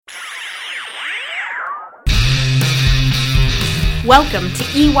Welcome to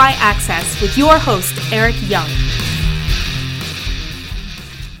EY Access with your host, Eric Young.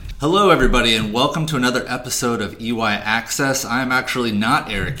 Hello, everybody, and welcome to another episode of EY Access. I am actually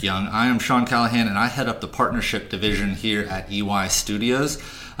not Eric Young. I am Sean Callahan, and I head up the partnership division here at EY Studios.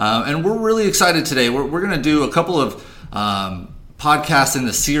 And we're really excited today. We're going to do a couple of podcasts in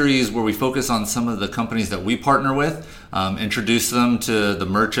the series where we focus on some of the companies that we partner with, introduce them to the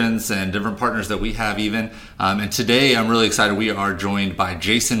merchants and different partners that we have even. And today I'm really excited. We are joined by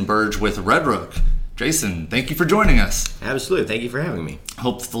Jason Burge with Redrook. Jason, thank you for joining us. Absolutely. Thank you for having me.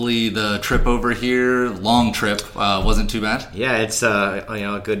 Hopefully the trip over here, long trip, wasn't too bad. Yeah, it's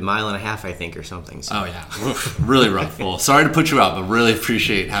a good mile and a half, I think, or something. So. Oh, yeah. Really rough. Well, sorry to put you out, but really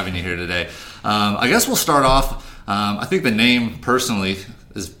appreciate having you here today. I guess we'll start off. I think the name, personally,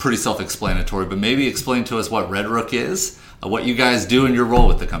 is pretty self-explanatory, but maybe explain to us what Redrook is, what you guys do, and your role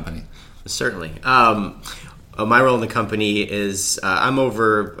with the company. Certainly. My role in the company is I'm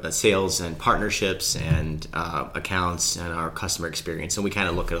over sales and partnerships and accounts and our customer experience, and we kind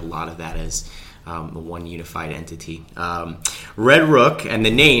of look at a lot of that as one unified entity. Redrook, and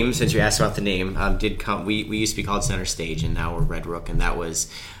the name, since you asked about the name, did come. We used to be called Center Stage, and now we're Redrook, and that was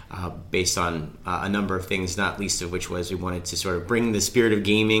based on a number of things, not least of which was we wanted to sort of bring the spirit of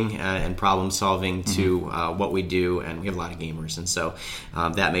gaming and problem solving to what we do, and we have a lot of gamers, and so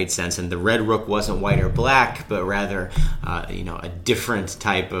that made sense. And the Red Rook wasn't white or black, but rather a different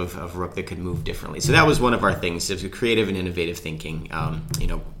type of rook that could move differently. So that was one of our things. It was creative and innovative thinking,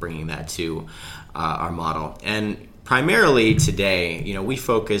 bringing that to our model. And primarily today, we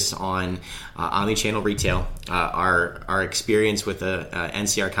focus on omnichannel retail. Our experience with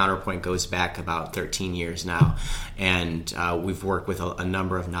NCR Counterpoint goes back about 13 years now, and we've worked with a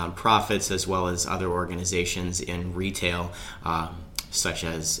number of nonprofits as well as other organizations in retail, such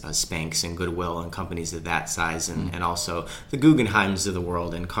as Spanx and Goodwill and companies of that size, and also the Guggenheims of the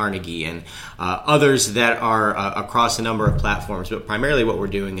world and Carnegie and others that are across a number of platforms. But primarily what we're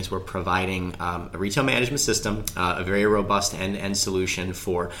doing is we're providing a retail management system, a very robust end-to-end solution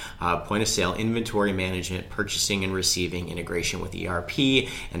for point-of-sale inventory management, purchasing and receiving, integration with ERP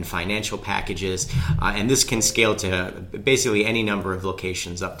and financial packages. And this can scale to basically any number of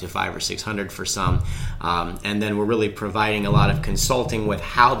locations, up to 500 or 600 for some. And then we're really providing a lot of consulting with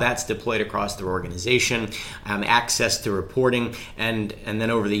how that's deployed across their organization, access to reporting, and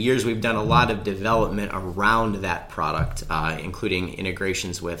then over the years we've done a lot of development around that product, including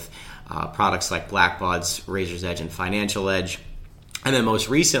integrations with products like Blackbaud's Razor's Edge and Financial Edge. And then most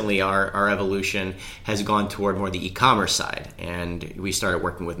recently, our evolution has gone toward more the e-commerce side. And we started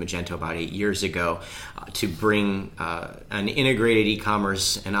working with Magento about 8 years ago to bring an integrated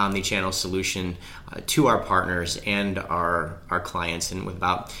e-commerce and omnichannel solution to our partners and our clients. And with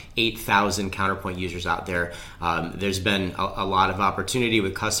about 8,000 Counterpoint users out there, there's been a lot of opportunity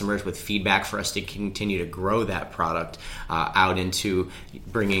with customers, with feedback for us to continue to grow that product out into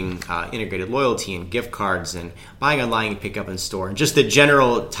bringing integrated loyalty and gift cards and buying online and pick up in store, and just the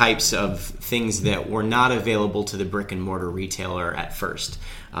general types of things that were not available to the brick and mortar retailer at first.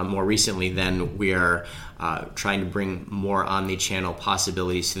 More recently, then, we are trying to bring more omni-channel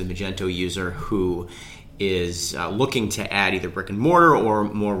possibilities to the Magento user who is looking to add either brick and mortar or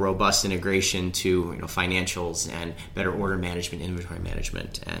more robust integration to financials and better order management, inventory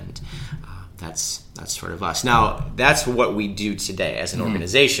management, and that's sort of us. Now, that's what we do today as an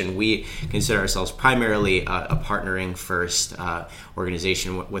organization. We consider ourselves primarily a partnering first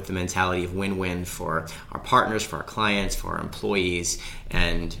organization with the mentality of win-win for our partners, for our clients, for our employees,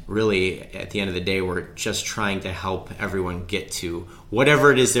 and really at the end of the day, we're just trying to help everyone get to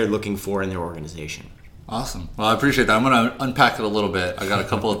whatever it is they're looking for in their organization. Awesome. Well, I appreciate that. I'm going to unpack it a little bit. I got a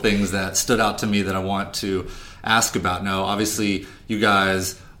couple of things that stood out to me that I want to ask about. Now, obviously, you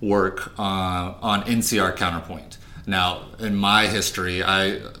guys work on NCR Counterpoint. Now, in my history,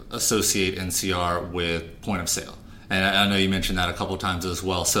 I associate NCR with point of sale. And I know you mentioned that a couple of times as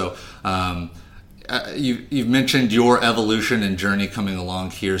well. So you've mentioned your evolution and journey coming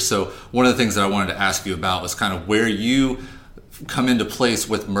along here. So one of the things that I wanted to ask you about was kind of where you come into place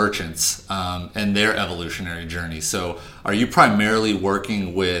with merchants and their evolutionary journey. So are you primarily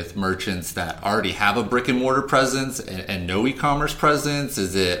working with merchants that already have a brick and mortar presence and no e-commerce presence?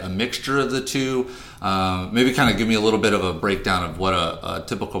 Is it a mixture of the two? Maybe kind of give me a little bit of a breakdown of what a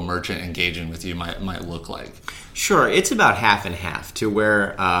typical merchant engaging with you might look like. Sure. It's about half and half, to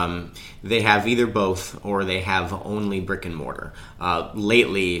where they have either both or they have only brick and mortar.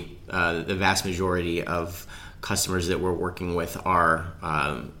 Lately, the vast majority of customers that we're working with are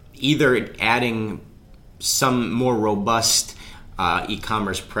either adding some more robust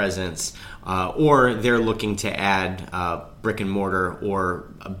e-commerce presence, or they're looking to add brick and mortar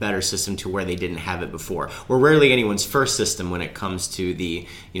or a better system to where they didn't have it before. We're rarely anyone's first system when it comes to the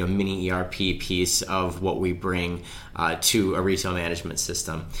mini ERP piece of what we bring to a retail management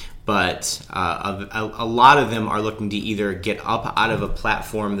system. But a lot of them are looking to either get up out of a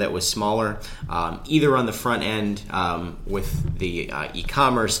platform that was smaller, either on the front end with the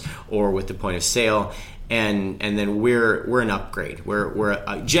e-commerce or with the point of sale. And then we're an upgrade.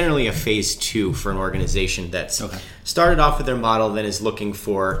 We're generally a phase 2 for an organization that's started off with their model, then is looking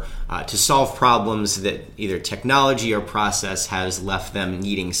for to solve problems that either technology or process has left them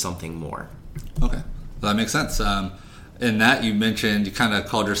needing something more. Okay, well, that makes sense. In that you mentioned, you kind of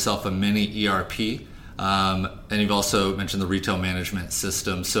called yourself a mini ERP, and you've also mentioned the retail management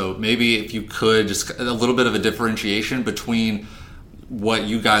system. So maybe if you could, just a little bit of a differentiation between what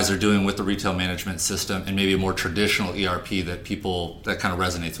you guys are doing with the retail management system and maybe a more traditional ERP that kind of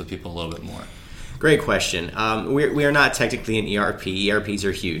resonates with people a little bit more. Great question. We are not technically an ERP. ERPs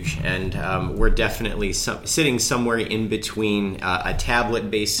are huge, and we're definitely sitting somewhere in between a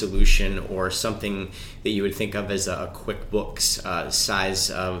tablet-based solution or something that you would think of as a QuickBooks size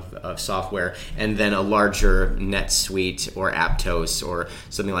of software, and then a larger NetSuite or Aptos or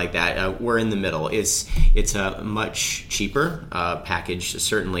something like that. We're in the middle. It's a much cheaper package,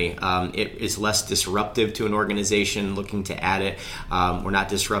 certainly. It is less disruptive to an organization looking to add it. We're not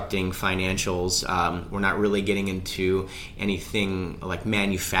disrupting financials. We're not really getting into anything like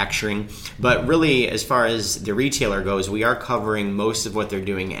manufacturing. But really, as far as the retailer goes, we are covering most of what they're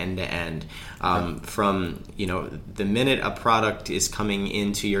doing end to end. From the minute a product is coming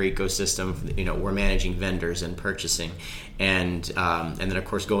into your ecosystem, we're managing vendors and purchasing, and then of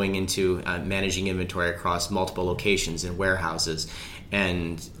course going into managing inventory across multiple locations and warehouses,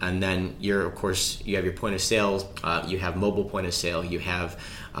 and then you have your point of sale, you have mobile point of sale, you have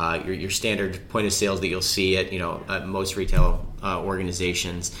your standard point of sales that you'll see at most retail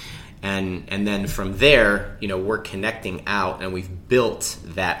organizations. And then from there, we're connecting out, and we've built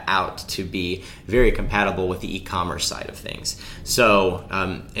that out to be very compatible with the e-commerce side of things. So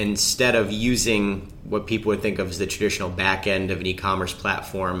instead of using what people would think of as the traditional back end of an e-commerce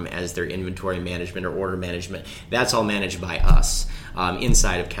platform as their inventory management or order management, that's all managed by us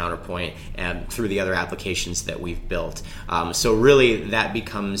inside of Counterpoint and through the other applications that we've built. So really that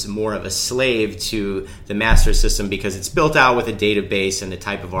becomes more of a slave to the master system because it's built out with a database and the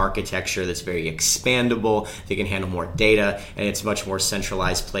type of architecture that's very expandable, they can handle more data, and it's a much more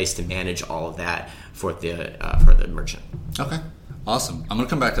centralized place to manage all of that for the merchant. Okay. Awesome. I'm going to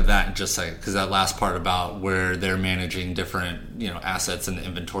come back to that in just a second, because that last part about where they're managing different assets and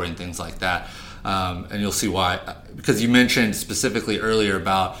inventory and things like that, and you'll see why. Because you mentioned specifically earlier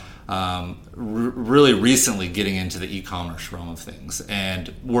about really recently getting into the e-commerce realm of things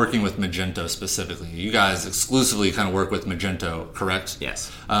and working with Magento specifically. You guys exclusively kind of work with Magento, correct?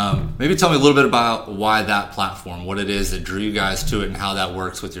 Yes. Maybe tell me a little bit about why that platform, what it is that drew you guys to it, and how that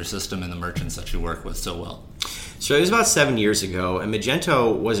works with your system and the merchants that you work with so well. So it was about 7 years ago, and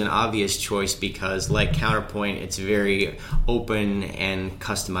Magento was an obvious choice because, like Counterpoint, it's very open and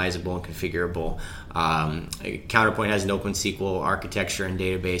customizable and configurable. Counterpoint has an OpenSQL architecture and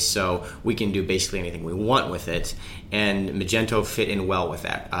database, so we can do basically anything we want with it, and Magento fit in well with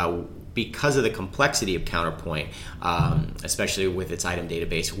that. Because of the complexity of Counterpoint, especially with its item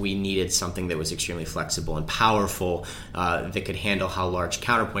database, we needed something that was extremely flexible and powerful that could handle how large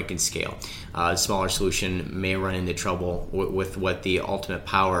Counterpoint can scale. A smaller solution may run into trouble with what the ultimate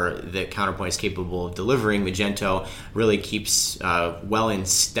power that Counterpoint is capable of delivering. Magento really keeps well in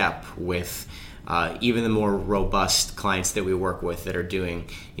step with even the more robust clients that we work with that are doing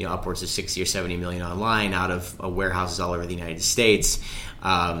upwards of 60 or 70 million online out of warehouses all over the United States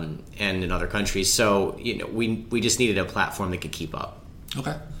and in other countries. So we just needed a platform that could keep up.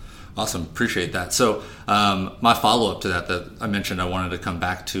 Okay. Awesome. Appreciate that. So my follow-up to that I mentioned I wanted to come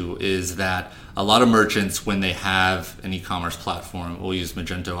back to is that a lot of merchants, when they have an e-commerce platform, we'll use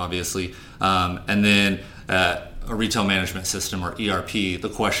Magento obviously, and then a retail management system or ERP,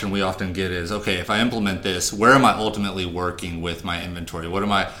 the question we often get is, okay, if I implement this, where am I ultimately working with my inventory? Where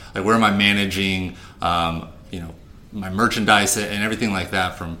am I managing my merchandise and everything like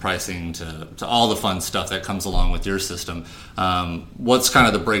that, from pricing to all the fun stuff that comes along with your system? What's kind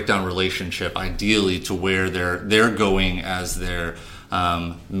of the breakdown relationship ideally to where they're going as their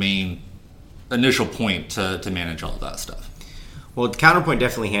main initial point to manage all of that stuff? Well, Counterpoint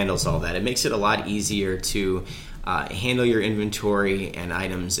definitely handles all that. It makes it a lot easier to handle your inventory and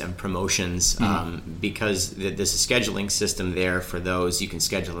items and promotions because there's a scheduling system there for those. You can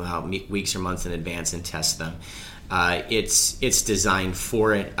schedule them out weeks or months in advance and test them. It's designed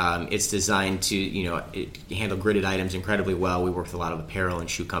for it. It's designed to handle gridded items incredibly well. We work with a lot of apparel and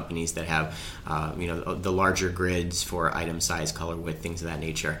shoe companies that have the larger grids for item size, color, width, things of that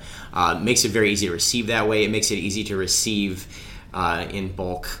nature. Makes it very easy to receive that way. It makes it easy to receive in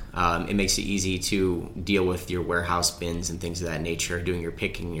bulk. It makes it easy to deal with your warehouse bins and things of that nature, doing your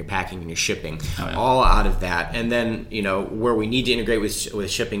picking, your packing, and your shipping, all out of that. And then, where we need to integrate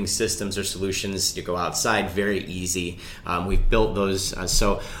with shipping systems or solutions to go outside, very easy. We've built those.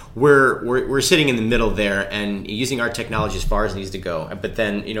 So we're sitting in the middle there and using our technology as far as it needs to go. But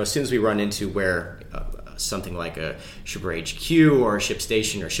then, as soon as we run into where something like a Shipper HQ or a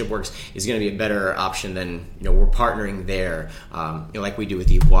ShipStation or ShipWorks is going to be a better option, than we're partnering there, like we do with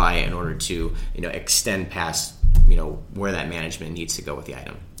EY, in order to extend past where that management needs to go with the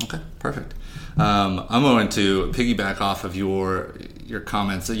item. Okay, perfect. I'm going to piggyback off of your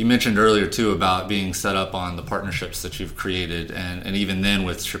comments that you mentioned earlier too about being set up on the partnerships that you've created, and even then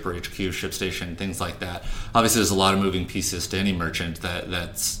with Shipper HQ, ShipStation, things like that. Obviously, there's a lot of moving pieces to any merchant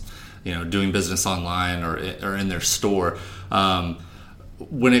that's doing business online or in their store.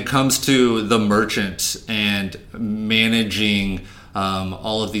 When it comes to the merchant and managing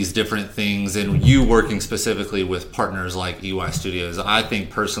all of these different things, and you working specifically with partners like EY Studios, I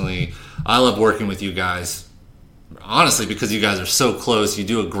think personally, I love working with you guys, honestly, because you guys are so close. You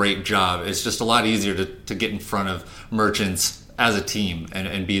do a great job. It's just a lot easier to get in front of merchants as a team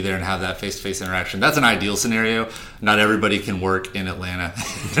and be there and have that face-to-face interaction. That's an ideal scenario. Not everybody can work in Atlanta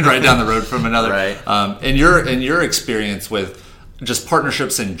right down the road from another. Right. In your experience with just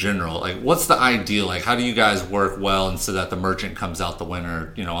partnerships in general, like what's the ideal? Like how do you guys work well and so that the merchant comes out the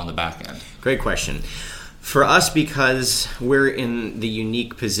winner, on the back end? Great question. For us, because we're in the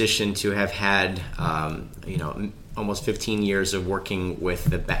unique position to have had, almost 15 years of working with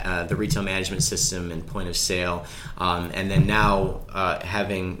the retail management system and point of sale, and then now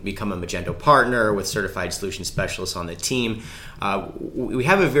having become a Magento partner with certified solution specialists on the team, we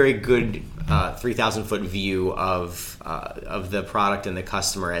have a very good 3,000-foot view of the product and the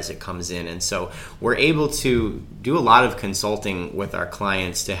customer as it comes in, and so we're able to do a lot of consulting with our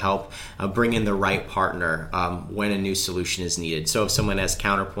clients to help bring in the right partner when a new solution is needed. So if someone has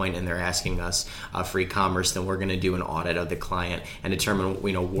Counterpoint and they're asking us for e-commerce, then we're going to do an audit of the client and determine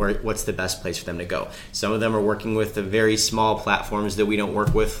what's the best place for them to go. Some of them are working with the very small platforms that we don't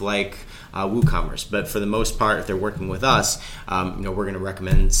work with, like WooCommerce, but for the most part, if they're working with us, we're going to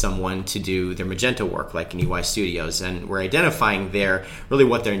recommend someone to do their Magento work, like in EY Studios, and we're identifying really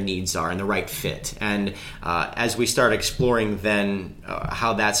what their needs are and the right fit. And as we start exploring then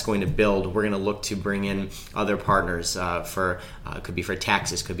how that's going to build, we're going to look to bring in other partners it could be for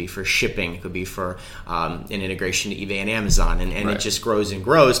taxes, could be for shipping, it could be for an integration to eBay and Amazon, and right. It just grows and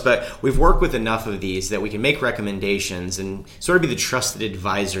grows. But we've worked with enough of these that we can make recommendations and sort of be the trusted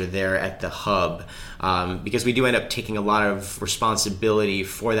advisor there at the hub, because we do end up taking a lot of responsibility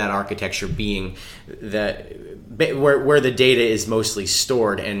for that architecture being where the data is mostly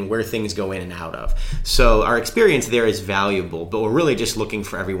stored and where things go in and out of. So our experience there is valuable, but we're really just looking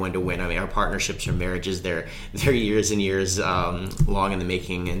for everyone to win. I mean, our partnerships or marriages, they're years and years long in the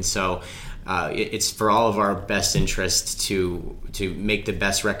making, and so it's for all of our best interests to make the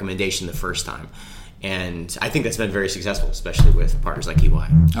best recommendation the first time. And I think that's been very successful, especially with partners like EY.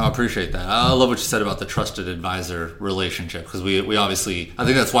 I appreciate that. I love what you said about the trusted advisor relationship, because we obviously, I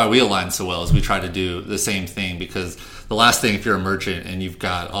think that's why we align so well, is we try to do the same thing, because the last thing, if you're a merchant and you've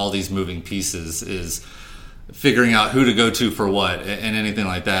got all these moving pieces, is figuring out who to go to for what and anything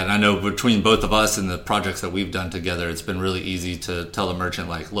like that. And I know between both of us and the projects that we've done together, it's been really easy to tell the merchant,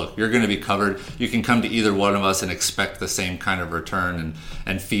 like, look, you're going to be covered. You can come to either one of us and expect the same kind of return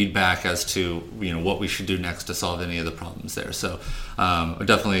and feedback as to what we should do next to solve any of the problems there. So I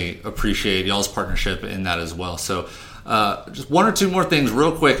definitely appreciate y'all's partnership in that as well. So just one or two more things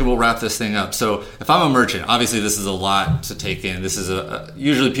real quick and we'll wrap this thing up. So if I'm a merchant, obviously this is a lot to take in. This is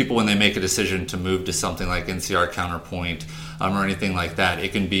usually people, when they make a decision to move to something like NCR Counterpoint or anything like that,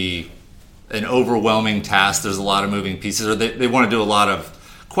 it can be an overwhelming task. There's a lot of moving pieces, or they want to do a lot of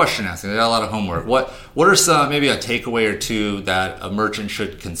question asking. They got a lot of homework. What are some, maybe a takeaway or two that a merchant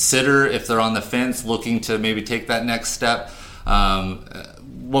should consider if they're on the fence looking to maybe take that next step?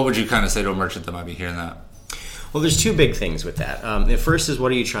 What would you kind of say to a merchant that might be hearing that? Well, there's two big things with that. The first is,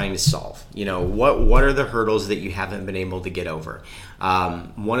 what are you trying to solve? What are the hurdles that you haven't been able to get over?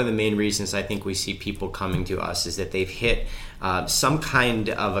 One of the main reasons I think we see people coming to us is that they've hit some kind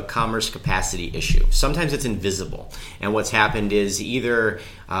of a commerce capacity issue. Sometimes it's invisible, and what's happened is either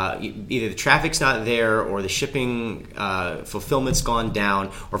the traffic's not there, or the shipping fulfillment's gone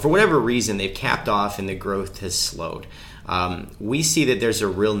down, or for whatever reason they've capped off and the growth has slowed. We see that there's a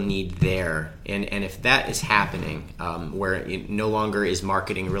real need there, and if that is happening, where it no longer is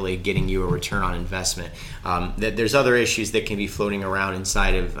marketing really getting you a return on investment, that there's other issues that can be floating around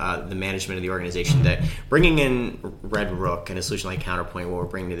inside of the management of the organization, that bringing in Redrook and a solution like Counterpoint, what we're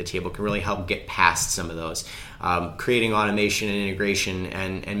bringing to the table, can really help get past some of those. Creating automation and integration,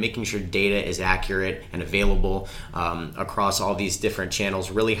 and making sure data is accurate and available across all these different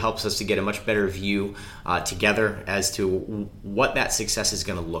channels really helps us to get a much better view together as to what that success is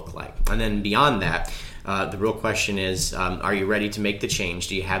going to look like. And then beyond that, the real question is, are you ready to make the change?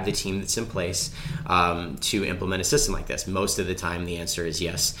 Do you have the team that's in place to implement a system like this? Most of the time, the answer is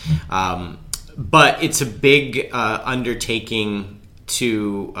yes. But it's a big undertaking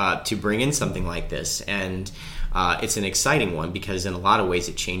to bring in something like this, and it's an exciting one because in a lot of ways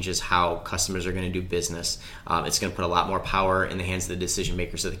it changes how customers are going to do business. It's going to put a lot more power in the hands of the decision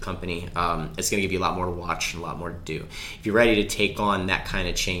makers of the company. It's going to give you a lot more to watch and a lot more to do. If you're ready to take on that kind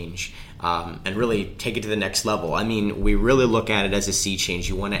of change and really take it to the next level, I mean, we really look at it as a sea change.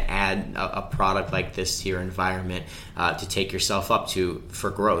 You want to add a product like this to your environment to take yourself up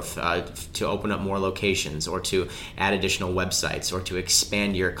for growth, to open up more locations, or to add additional websites, or to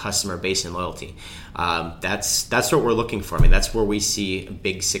expand your customer base and loyalty. That's what we're looking for. I mean, that's where we see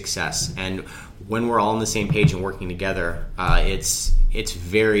big success. And when we're all on the same page and working together, it's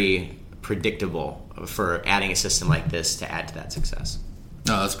very predictable for adding a system like this to add to that success.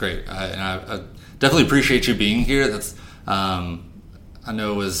 No, that's great. I definitely appreciate you being here. That's I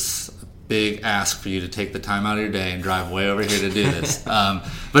know it was a big ask for you to take the time out of your day and drive way over here to do this.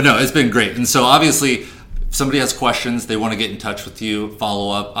 But no, it's been great. And so obviously, if somebody has questions, they want to get in touch with you,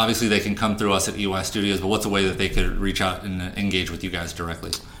 follow up, obviously they can come through us at EY Studios, but what's a way that they could reach out and engage with you guys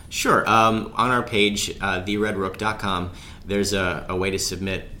directly? Sure. On our page, theredrook.com, there's a way to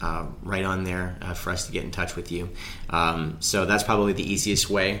submit right on there for us to get in touch with you. So that's probably the easiest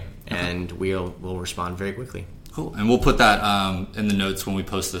way, and we'll respond very quickly. Cool. And we'll put that in the notes when we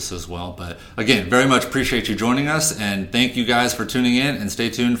post this as well. But again, very much appreciate you joining us, and thank you guys for tuning in, and stay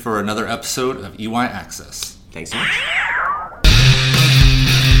tuned for another episode of EY Access. Thanks so much.